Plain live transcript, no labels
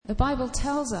The Bible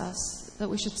tells us that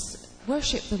we should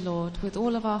worship the Lord with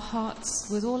all of our hearts,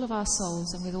 with all of our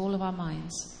souls, and with all of our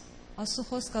minds. Աստծո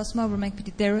խոսքը ասում է, որ մենք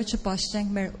պիտի Տերոջը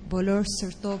պաշտենք մեր բոլոր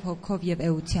սրտով, հոգով եւ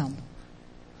էությամբ։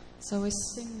 So we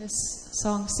sing this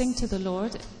song, Sing to the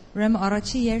Lord. Ուրեմն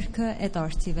առաջի երգը այդ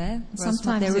արդիվ է, որ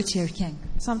ասում է Տերոջ երգենք։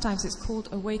 Sometimes it's called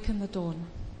Awaken the Dawn.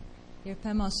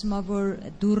 Երբեմն ասում է, որ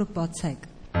դուռը բացեք։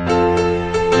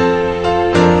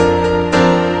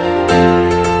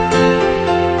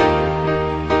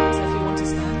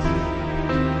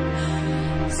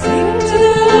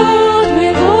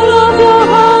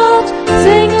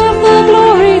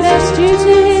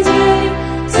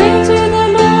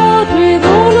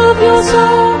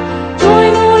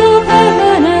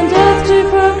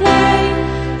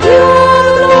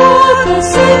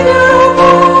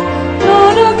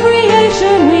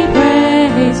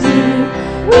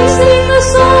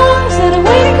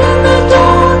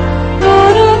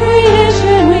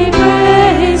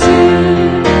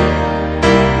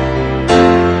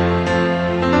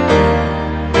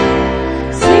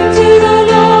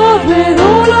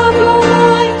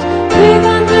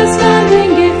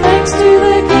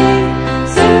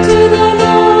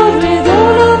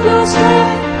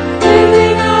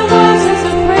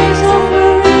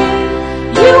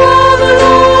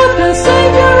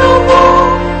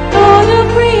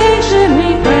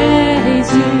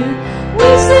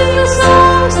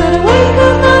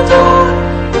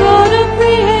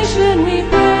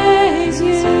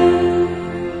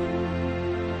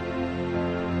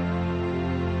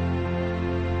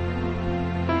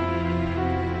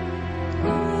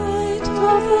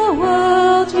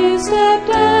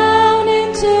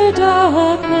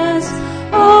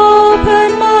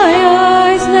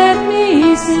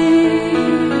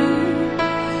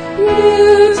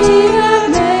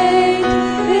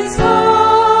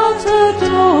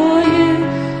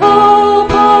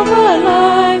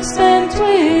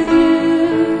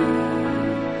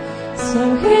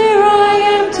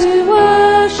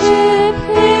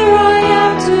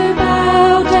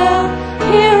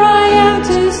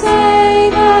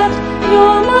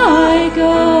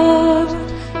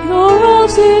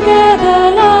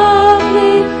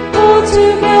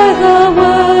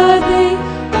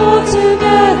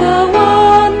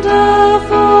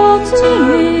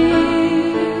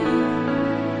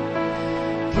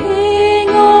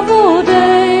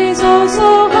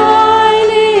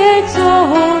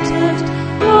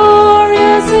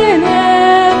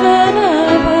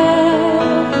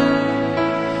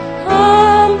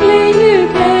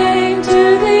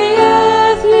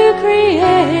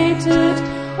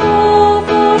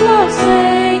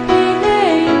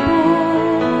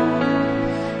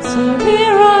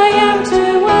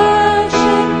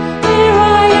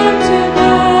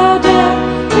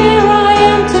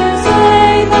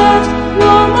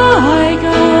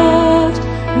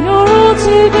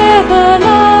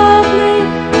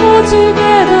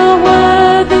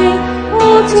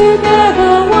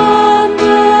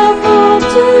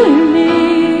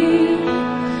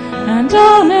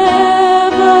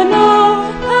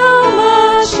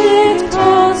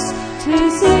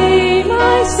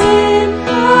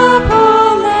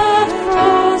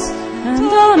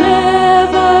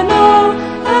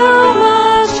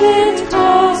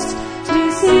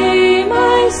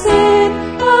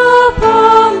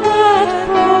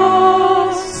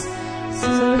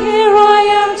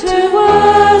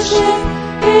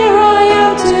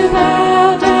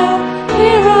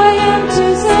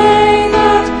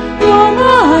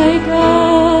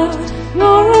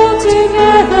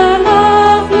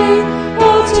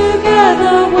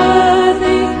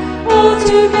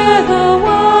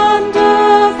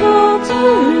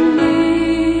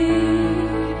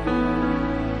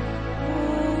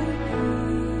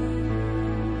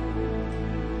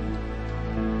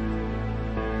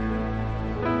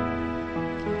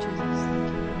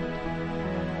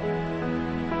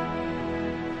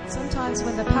 Sometimes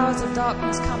when the powers of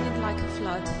darkness come in like a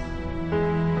flood,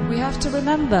 we have to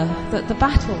remember that the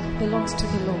battle belongs to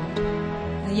the Lord.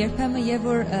 Երբեմն եւ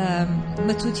որ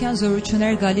մտության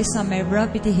զորություններ գալիս է մեր վրա,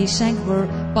 պիտի հիշենք, որ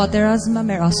պատերազմը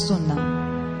մեր Աստծունն է։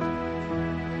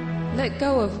 Let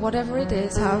go of whatever it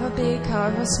is, however big,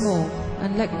 however small,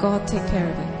 and let God take care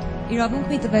of it. Իրավունք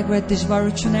մի տվեք, որ այդ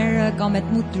դժվարությունները կամ այդ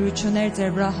մութ դրությունները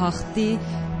ձեր վրա հաղթի,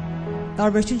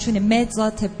 տարբերություն չունի մեծ է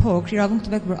թե փոքր, իրավունք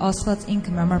տվեք, որ Աստված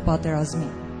ինքը մեր համար պատերազմի։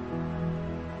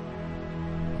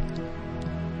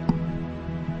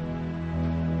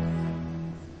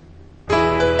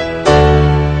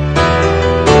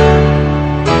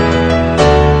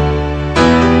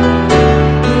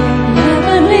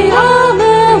 Heavenly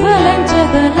armor will enter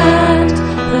the land,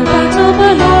 the battle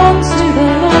belongs to the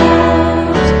Lord.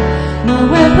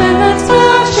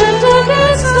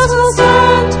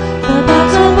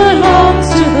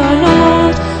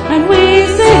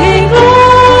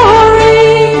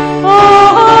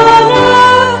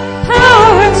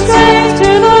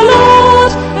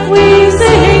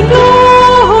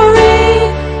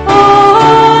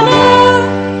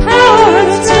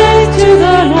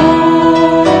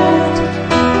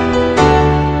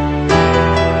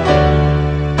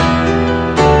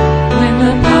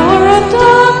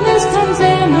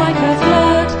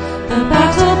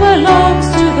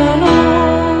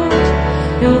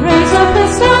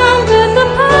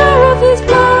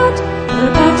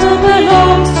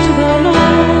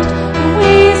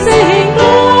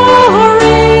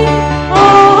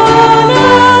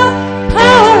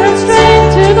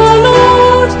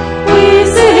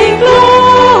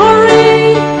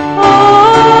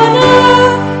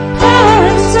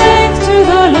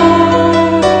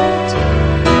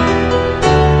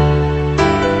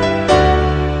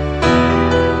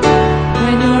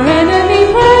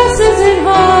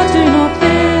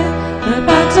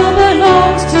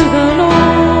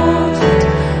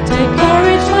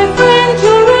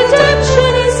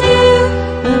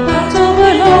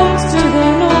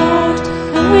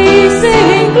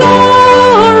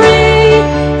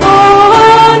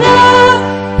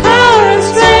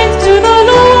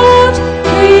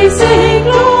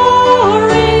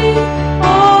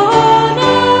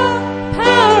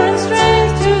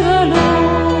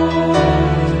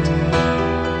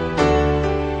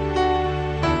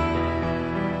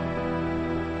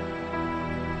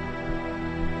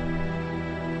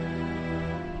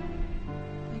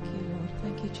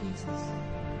 you, Jesus.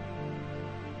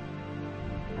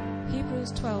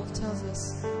 Hebrews 12 tells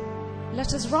us,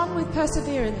 "Let us run with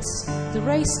perseverance the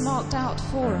race marked out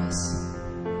for us.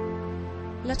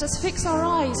 Let us fix our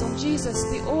eyes on Jesus,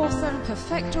 the author and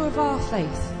perfecter of our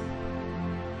faith,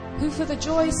 who for the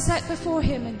joy set before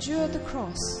him endured the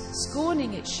cross,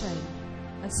 scorning its shame,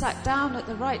 and sat down at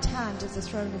the right hand of the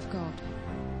throne of God."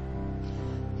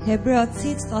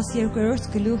 Հեբրայեցից 12-րդ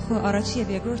գլուխը առաջի եւ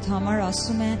երկրորդ համար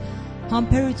ասում է.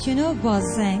 «Համբերությունով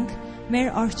վազենք մեր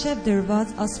առջև դրված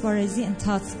ասպարեզի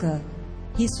ընթացքը,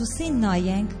 Հիսուսին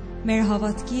նայենք, մեր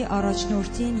հավատքի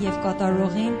առաջնորդին եւ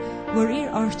կատարողին, որ իր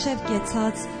առջև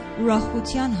կեցած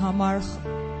ուրախության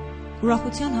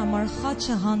համար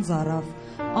խաչը հանձ առավ,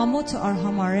 ամոթը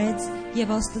արհամարեց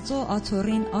եւ Աստծո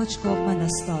աթոռին աջ կողմը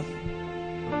նստավ»։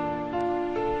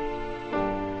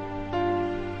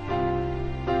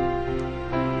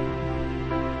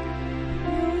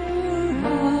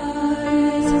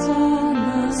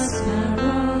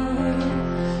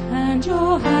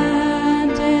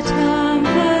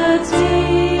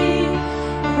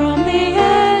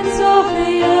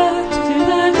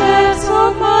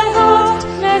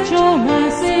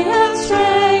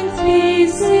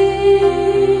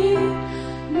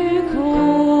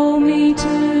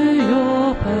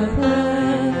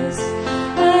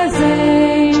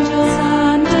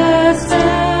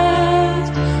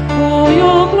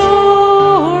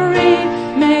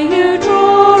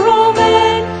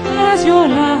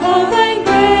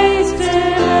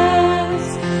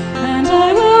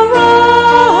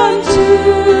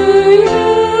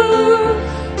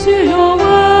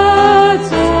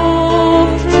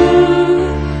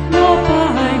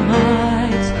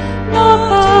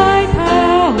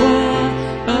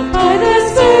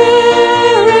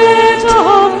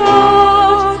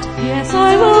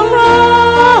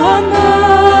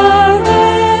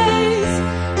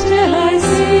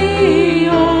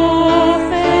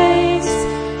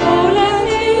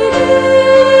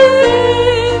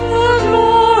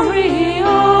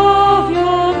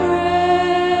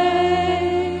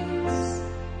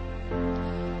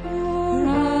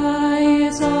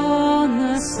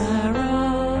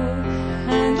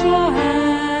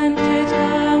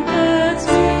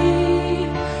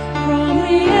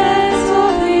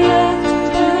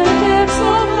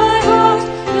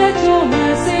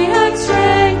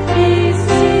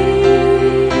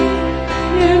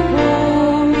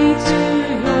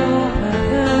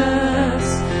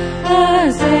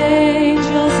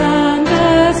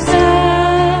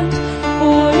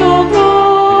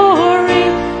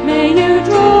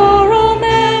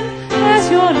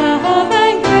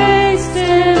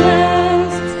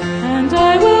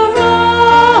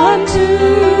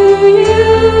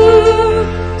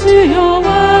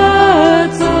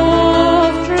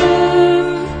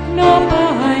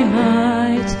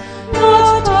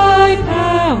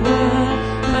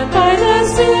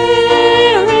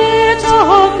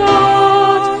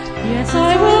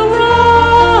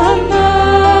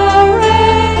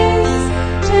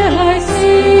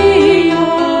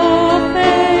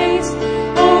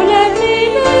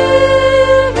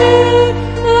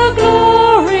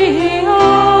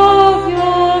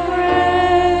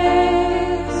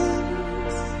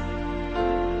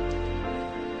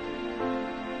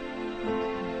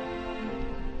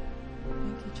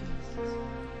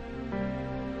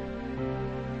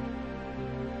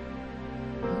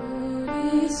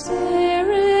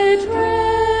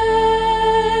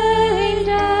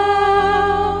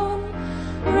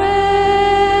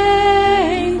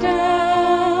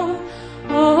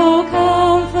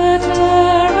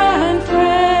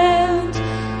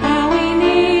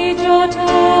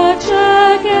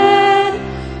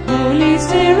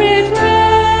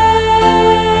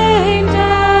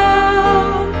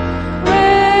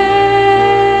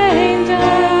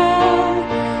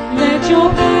 Let your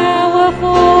power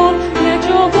fall, let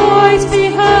your voice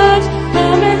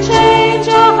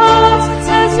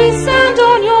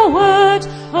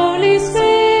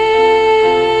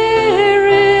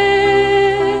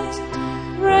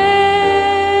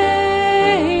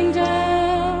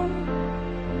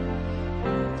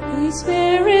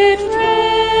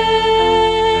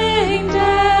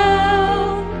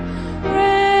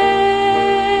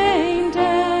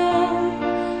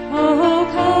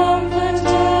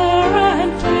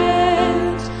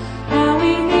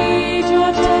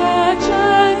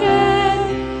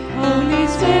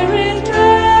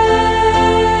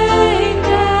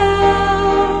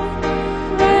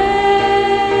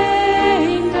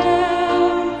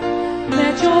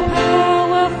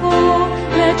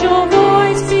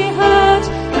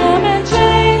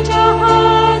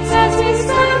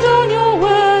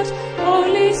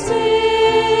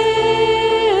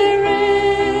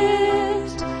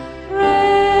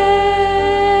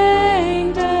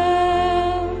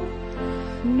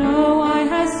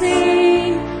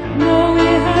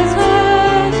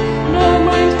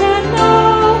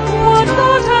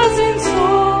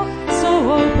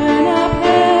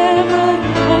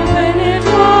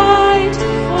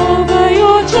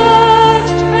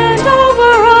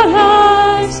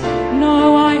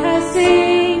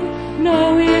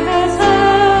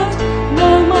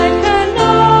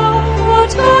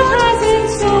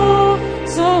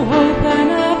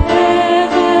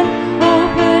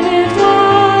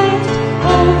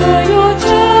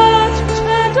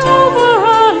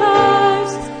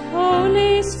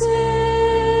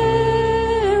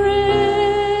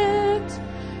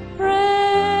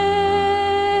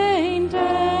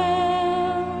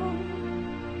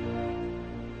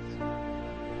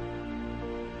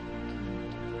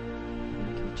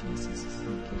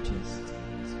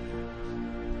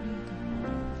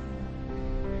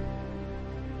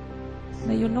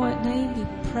May your name be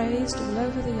praised all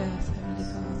over the earth, Heavenly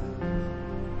Father.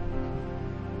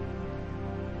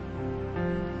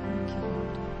 Thank you,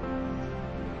 Lord.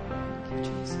 Thank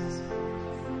you, Jesus.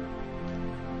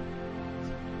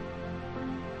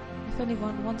 If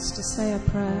anyone wants to say a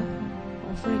prayer,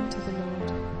 offering to the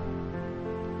Lord.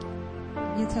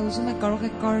 Եթե ուզում եք կարող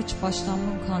եք կարճ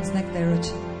պաշտամուն կանցնեք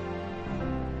Տերոջը։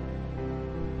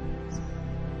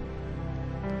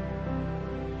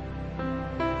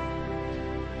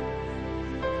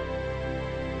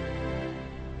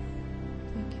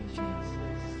 Thank you,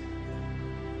 Jesus.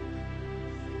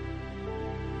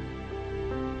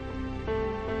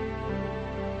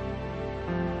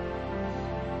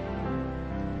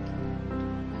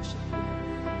 Worship you.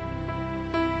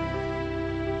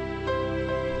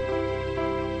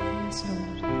 Yes,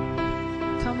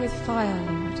 Lord. Come with fire,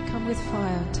 Lord. Come with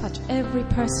fire. Touch every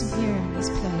person here in this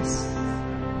place.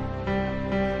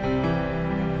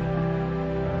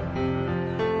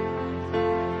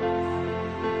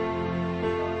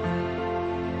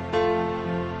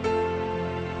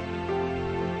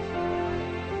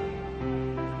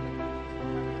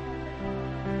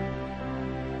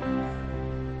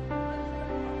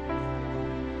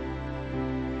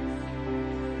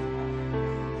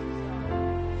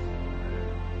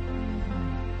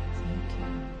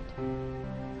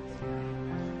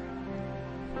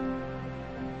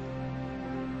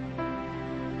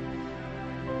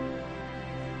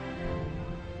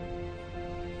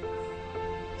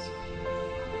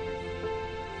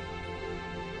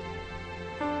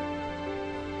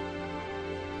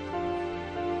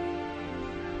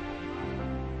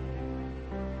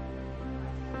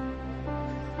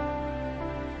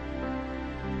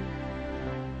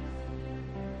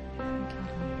 Thank you,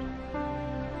 Lord.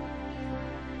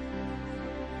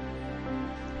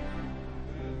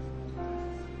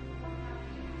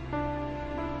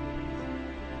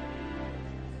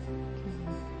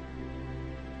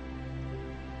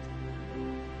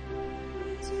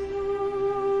 Thank you,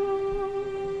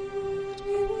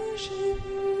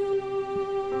 Lord.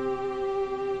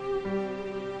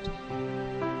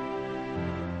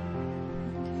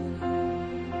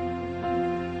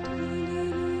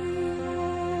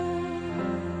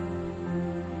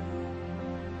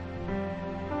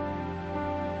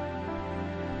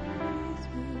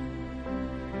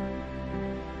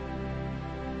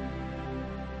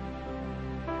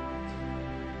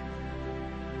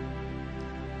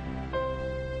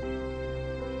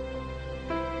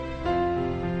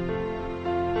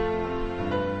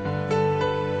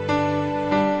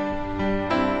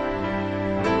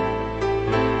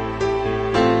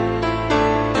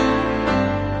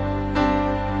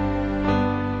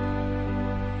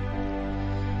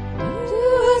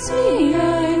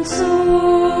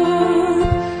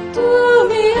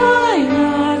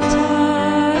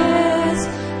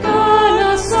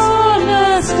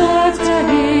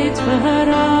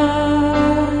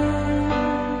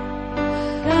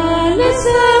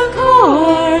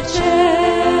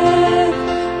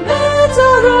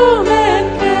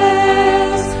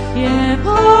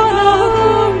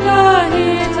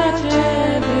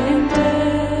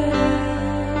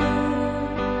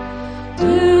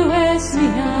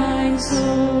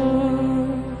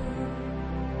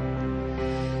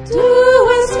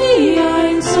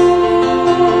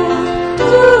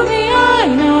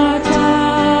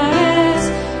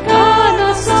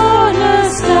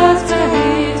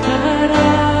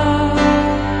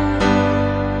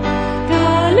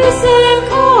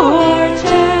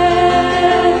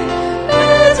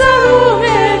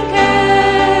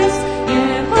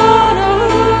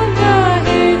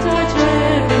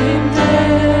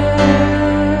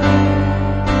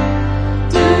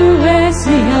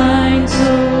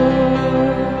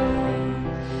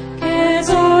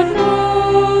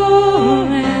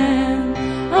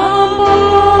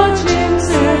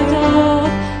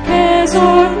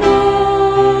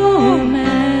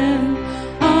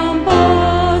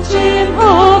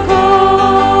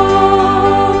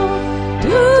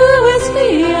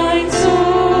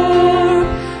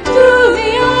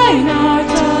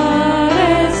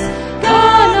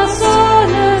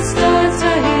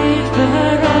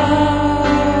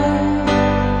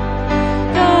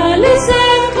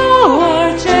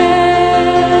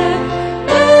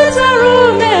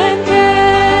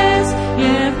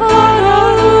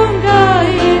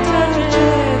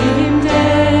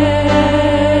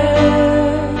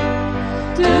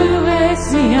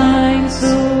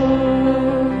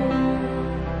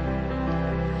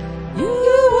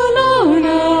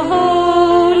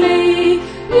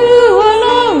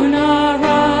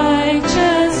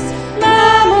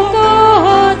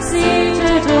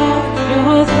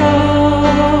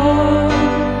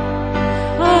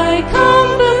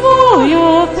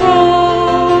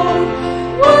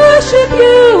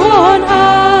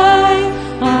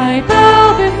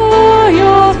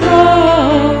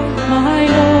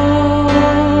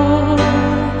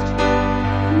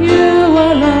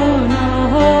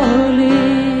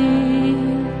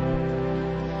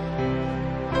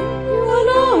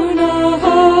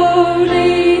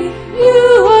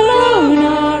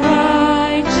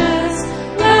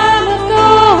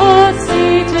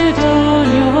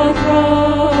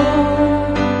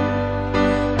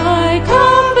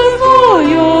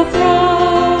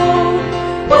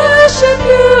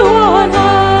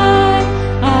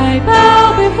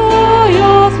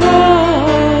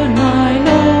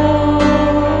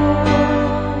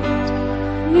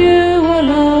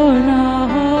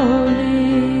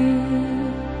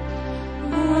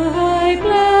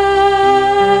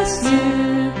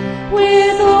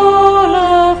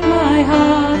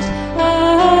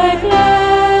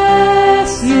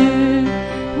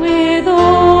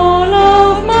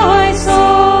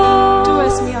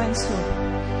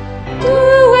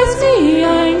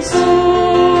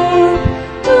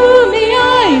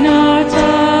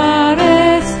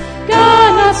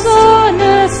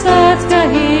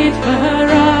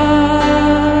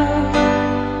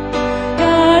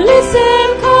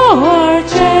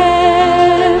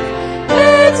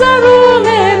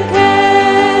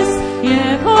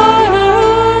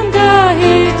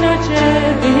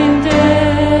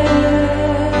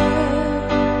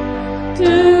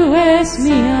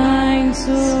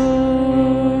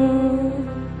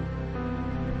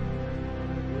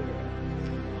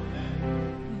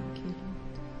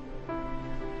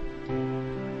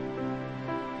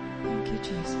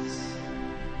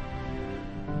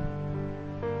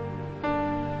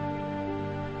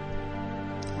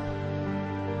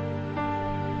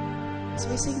 As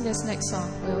we sing this next song,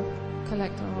 we'll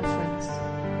collect our offerings.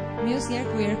 Մյուս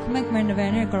երկու երգում ենք մեր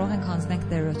նվերները կարող ենք հանձնենք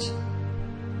Տերոջ.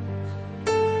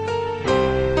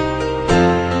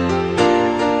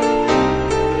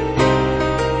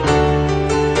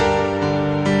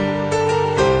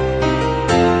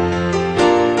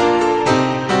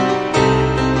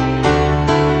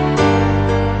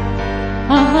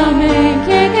 Ահա մենք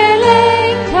եկել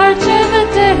ենք քարջևը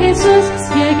Տեր Հիսուս,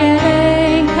 եկել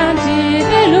ենք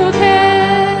հանդիպելու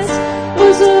քեզ,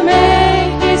 ուզում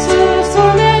ենք Հիսուս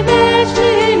թողնել մեջ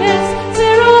լինես,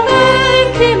 սիրում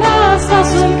ենք իմաստ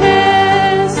ասում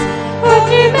քեզ,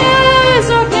 օրհնի մեզ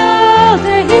օգնյալ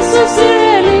Տեր Հիսուս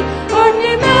սիրելի,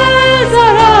 օրհնի մեզ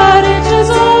արարիչ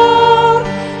զոր,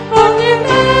 օրհնի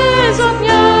մեզ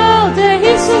օգնյալ Տեր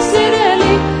Հիսուս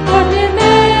սիրելի, օրհնի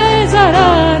մեզ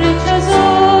արարիչ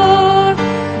զոր,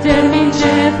 դեր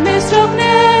մինչև մեզ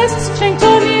ճոգնես, չենք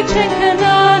թողնի, չենք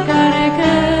հնա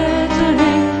կարեկը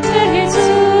ջրենք Տեր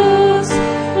Հիսուս,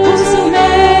 ուզում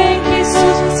ենք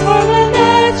Հիսուս, թողնել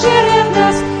մեջ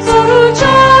երևնաս, զոր ու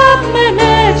ճապ մեր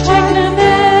մեջ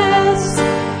չեկնվես,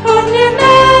 օրհնի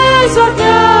մեզ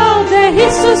օրհնյալ Տեր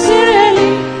Հիսուս սիրելի,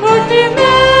 օրհնի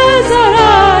մեզ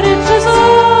արարիչ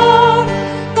զոր,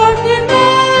 օրհնի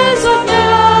մեզ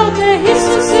օրհնյալ Տեր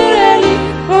Հիսուս սիրելի,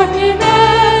 օրհնի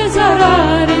մեզ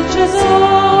արարիչ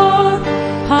զոր,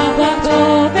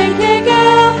 հավատով ենք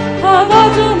եկել,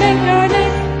 հավատում ենք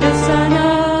արնենք,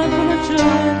 կստանանք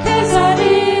ողջույն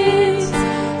քեզանից,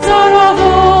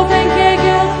 ծառայով ենք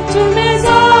եկել, թույլ մեզ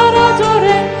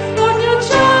արադորել,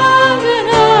 օրհնություն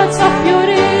գնաց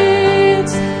աղբյուրից,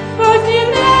 օրհնի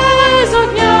մեզ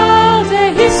օրհնյալ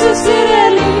Տեր Հիսուս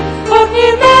սիրելի, օրհնի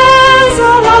մեզ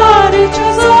արարիչ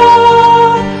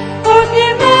զոր, օրհնի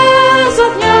մեզ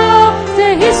օրհնյալ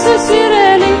Տեր Հիսուս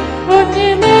սիրելի, օրհնի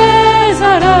մեզ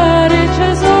արարիչ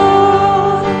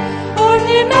զոր,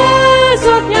 օրհնի մեզ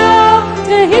օրհնյալ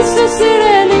Տեր Հիսուս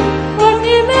սիրելի,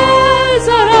 օրհնի մեզ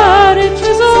արարիչ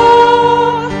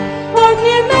զոր,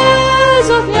 օրհնի մեզ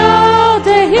օրհնյալ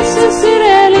Տեր Հիսուս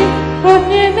սիրելի,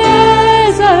 օրհնի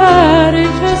մեզ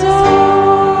արարիչ զոր.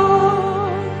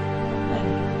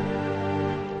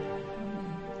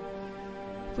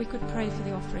 If we could pray for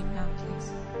the offering now, please.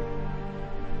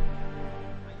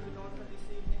 Thank you, Lord, for this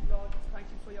evening, Lord. Thank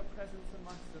you for your presence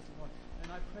amongst us, Lord. And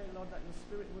I pray, Lord, that your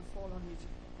Spirit will fall on each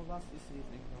of us this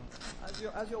evening, Lord.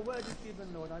 As your word is given,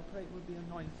 Lord, I pray it will be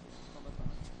anointed from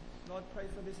above. Lord, pray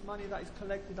for this money that is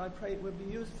collected. I pray it will be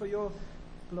used for your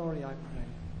glory, I pray.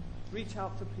 Reach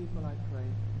out to people, I pray.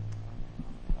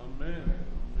 Amen.